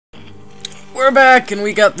we're back, and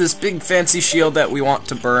we got this big fancy shield that we want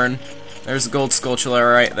to burn. There's a gold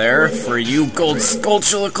Skulltula right there for you gold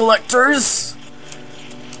Skulltula collectors.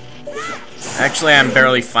 Actually, I'm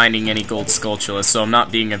barely finding any gold Skulltula, so I'm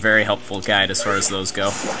not being a very helpful guide as far as those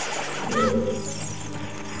go.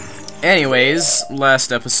 Anyways,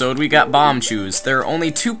 last episode we got bomb chews. There are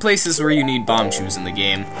only 2 places where you need bomb chews in the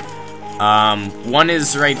game. One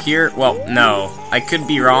is right here. Well, no. I could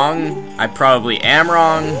be wrong. I probably am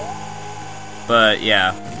wrong. But,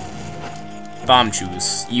 yeah. Bomb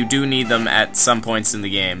chews. You do need them at some points in the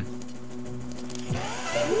game.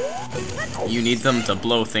 You need them to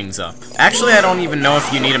blow things up. Actually, I don't even know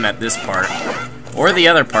if you need them at this part. Or the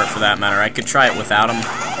other part, for that matter. I could try it without them.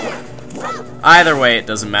 Either way, it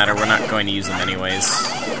doesn't matter. We're not going to use them anyways.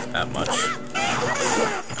 That much.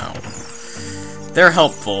 No. They're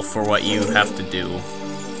helpful for what you have to do.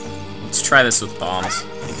 Let's try this with bombs.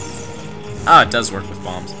 Ah, it does work with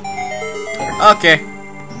bombs. Okay.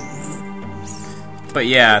 But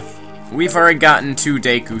yeah, we've already gotten 2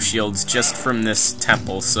 Deku shields just from this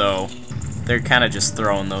temple, so they're kind of just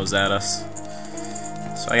throwing those at us.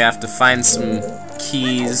 So I have to find some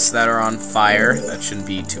keys that are on fire. That shouldn't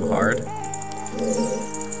be too hard.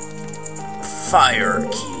 Fire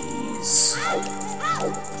keys.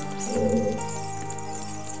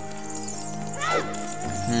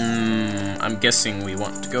 I'm guessing we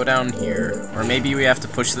want to go down here. Or maybe we have to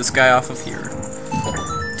push this guy off of here.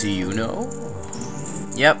 Do you know?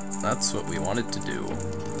 Yep, that's what we wanted to do.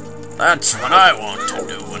 That's what I want to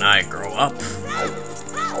do when I grow up.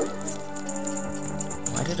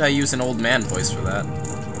 Why did I use an old man voice for that?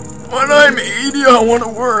 When I'm 80, I want to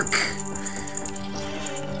work.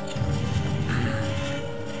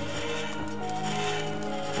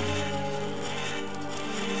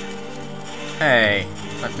 Hey,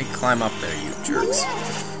 let me climb up there, you jerks.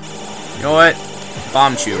 You know what?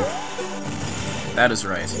 Bomb chew. That is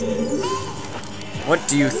right. What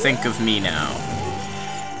do you think of me now?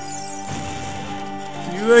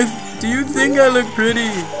 Do you think I look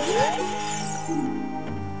pretty?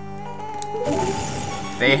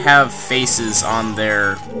 They have faces on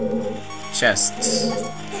their chests.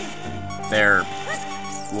 Their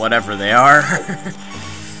whatever they are.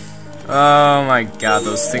 Oh my god,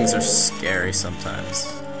 those things are scary sometimes.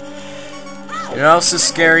 You know what else is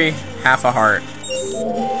scary? Half a heart.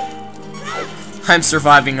 I'm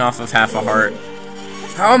surviving off of half a heart.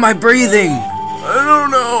 How am I breathing? I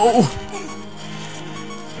don't know.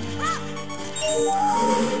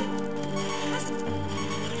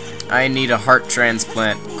 I need a heart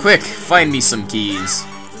transplant. Quick, find me some keys.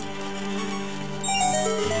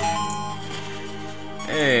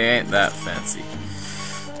 Hey, ain't that fancy.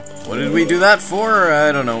 What did we do that for?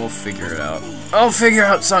 I don't know, we'll figure it out. I'll figure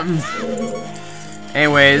out something.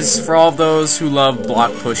 Anyways, for all those who love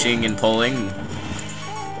block pushing and pulling.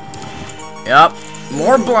 Yep,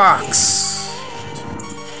 more blocks.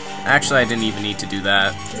 Actually, I didn't even need to do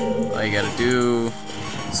that. All you gotta do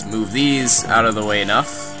is move these out of the way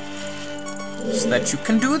enough so that you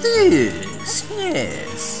can do this.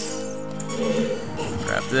 Yes.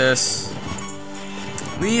 Grab this.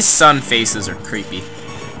 These sun faces are creepy.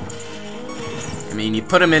 I mean, you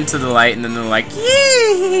put them into the light and then they're like,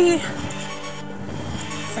 yee!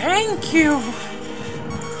 Thank you!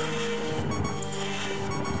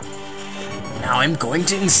 Now I'm going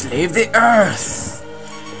to enslave the earth!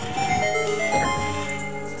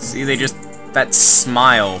 See, they just... that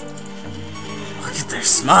smile. Look at their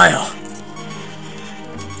smile!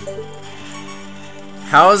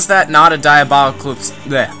 How is that not a diabolical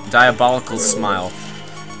smile?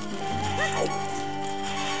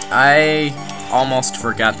 I almost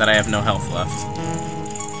forgot that I have no health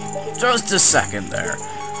left. Just a second there.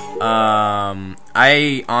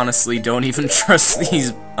 I honestly don't even trust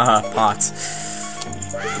these pots.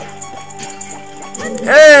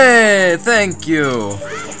 Hey, thank you.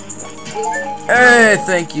 Hey,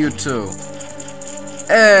 thank you too.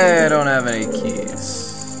 Hey, I don't have any keys.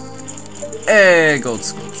 Hey, gold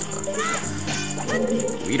Skulltula.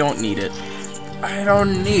 We don't need it. I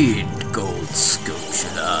don't need gold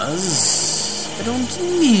Skulltulas. I don't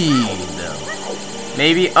need them.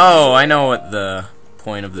 Maybe. Oh, I know what the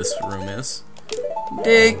point of this room is.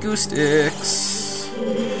 Deku sticks.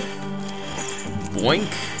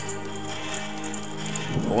 Boink.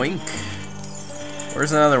 Boink.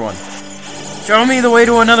 Where's another one? Show me the way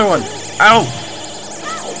to another one. Ow!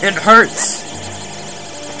 It hurts.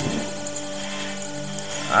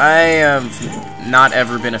 I have not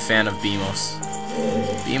ever been a fan of Beamos.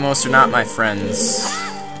 Beamos are not my friends.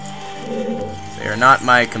 They are not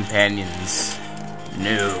my companions.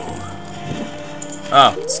 No.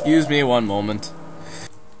 Oh, excuse me one moment.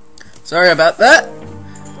 Sorry about that.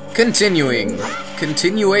 Continuing.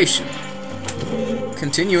 Continuation.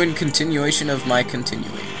 Continuation of my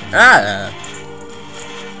continuing. Ah!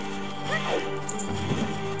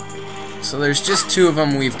 So there's just 2 of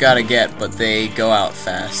them we've got to get, but they go out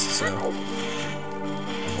fast, so...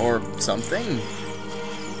 Or something?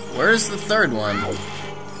 Where's the 3rd one?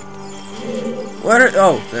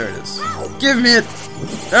 Oh, there it is. Give me it!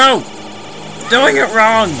 No! Doing it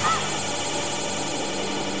wrong!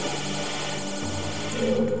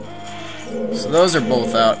 So those are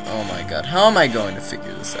both out. Oh my god, how am I going to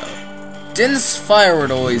figure this out? Din's fire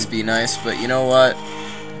would always be nice, but you know what?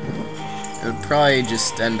 It would probably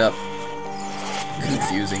just end up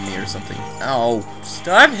confusing me or something. Ow!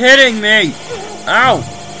 Stop hitting me! Ow!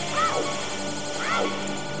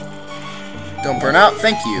 Don't burn out,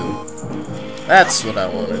 thank you. That's what I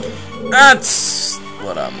wanted. That's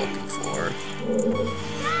what I'm looking for.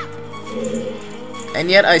 And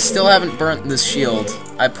yet I still haven't burnt this shield.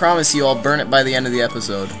 I promise you I'll burn it by the end of the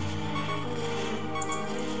episode.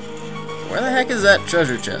 Where the heck is that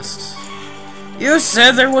treasure chest? You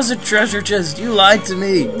said there was a treasure chest! You lied to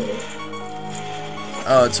me!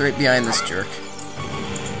 Oh, it's right behind this jerk.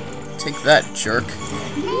 Take that, jerk.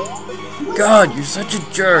 God, you're such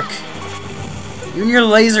a jerk! You and your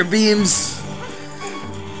laser beams!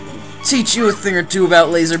 Teach you a thing or two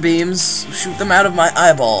about laser beams. Shoot them out of my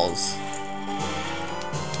eyeballs.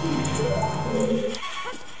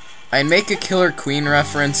 I'd make a Killer Queen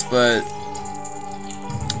reference, but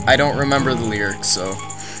I don't remember the lyrics, so...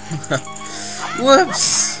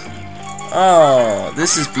 Whoops! Oh,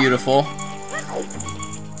 this is beautiful.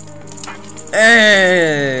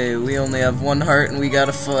 Hey! We only have 1 heart and we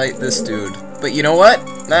gotta fight this dude. But you know what?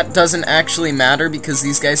 That doesn't actually matter because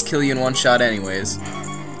these guys kill you in 1 shot anyways.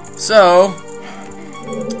 So,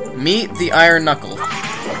 meet the Iron Knuckle.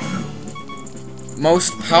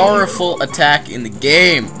 Most powerful attack in the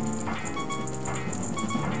game.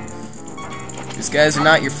 These guys are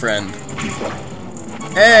not your friend.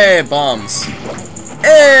 Hey, bombs.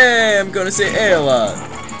 Hey, I'm gonna say hey a lot.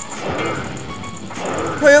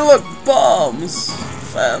 Hey, look, bombs.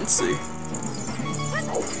 Fancy.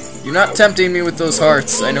 You're not tempting me with those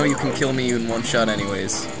hearts. I know you can kill me in 1 shot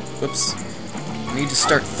anyways. Whoops. I need to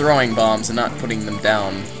start throwing bombs and not putting them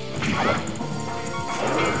down.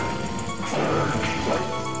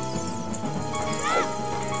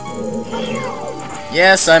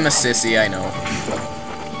 Yes, I'm a sissy, I know.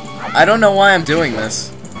 I don't know why I'm doing this.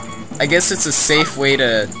 I guess it's a safe way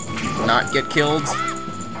to not get killed.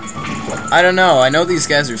 I don't know. I know these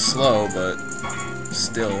guys are slow, but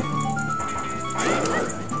still.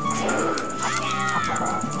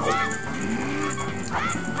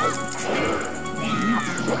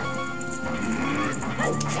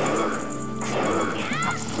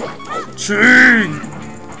 Ching!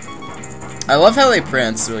 I love how they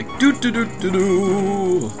prance. They're like doo doo doo doo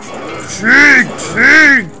doo. Ching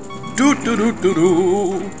ching. Doo doo doo doo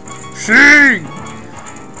doo. Ching.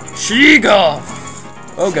 Shigoff.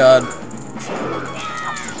 Oh god.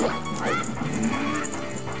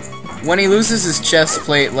 When he loses his chest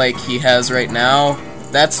plate like he has right now,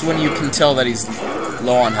 that's when you can tell that he's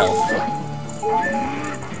low on health.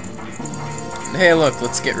 Hey look,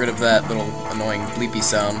 let's get rid of that little annoying bleepy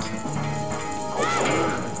sound.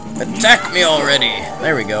 Attack me already!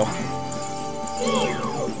 There we go.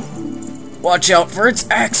 Watch out for its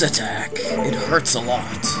axe attack. It hurts a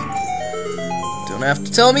lot. Don't have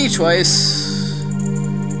to tell me twice.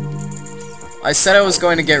 I said I was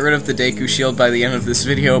going to get rid of the Deku shield by the end of this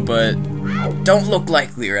video, but don't look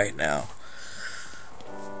likely right now.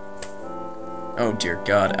 Oh dear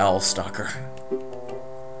god, Owl Stalker.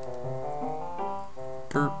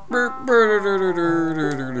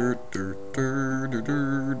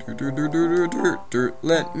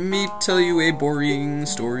 Let me tell you a boring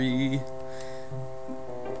story.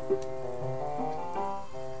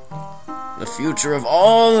 The future of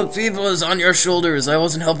all the people is on your shoulders. I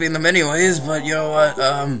wasn't helping them anyways, but you know what,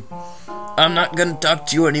 I'm not gonna talk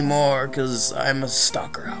to you anymore, cause I'm a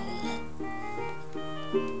stalker owl.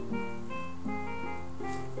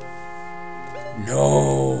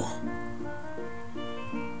 No.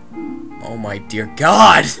 Oh my dear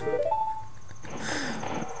god!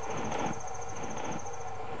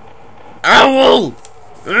 Owl!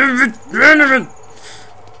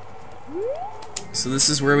 So this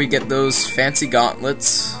is where we get those fancy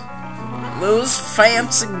gauntlets. Those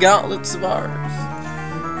fancy gauntlets of ours.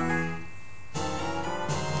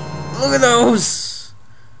 Look at those!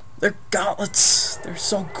 They're gauntlets. They're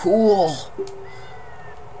so cool.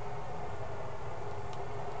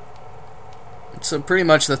 So pretty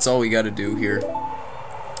much that's all we gotta do here.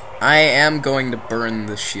 I am going to burn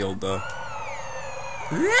the shield, though.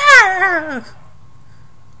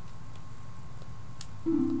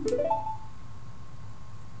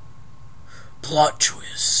 Plot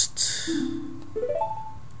twist.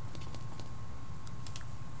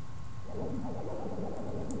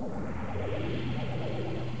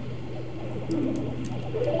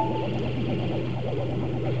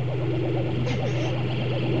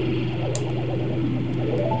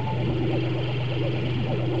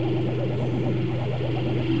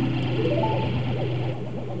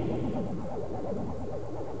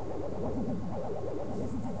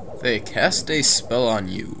 They cast a spell on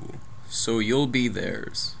you, so you'll be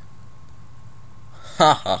theirs.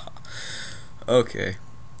 Ha ha ha. Okay.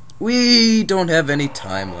 We don't have any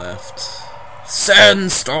time left.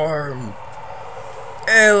 Sandstorm!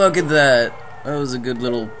 Hey, look at that. That was a good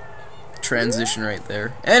little transition right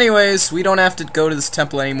there. Anyways, we don't have to go to this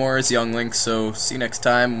temple anymore as Young Link, so see you next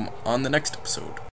time on the next episode.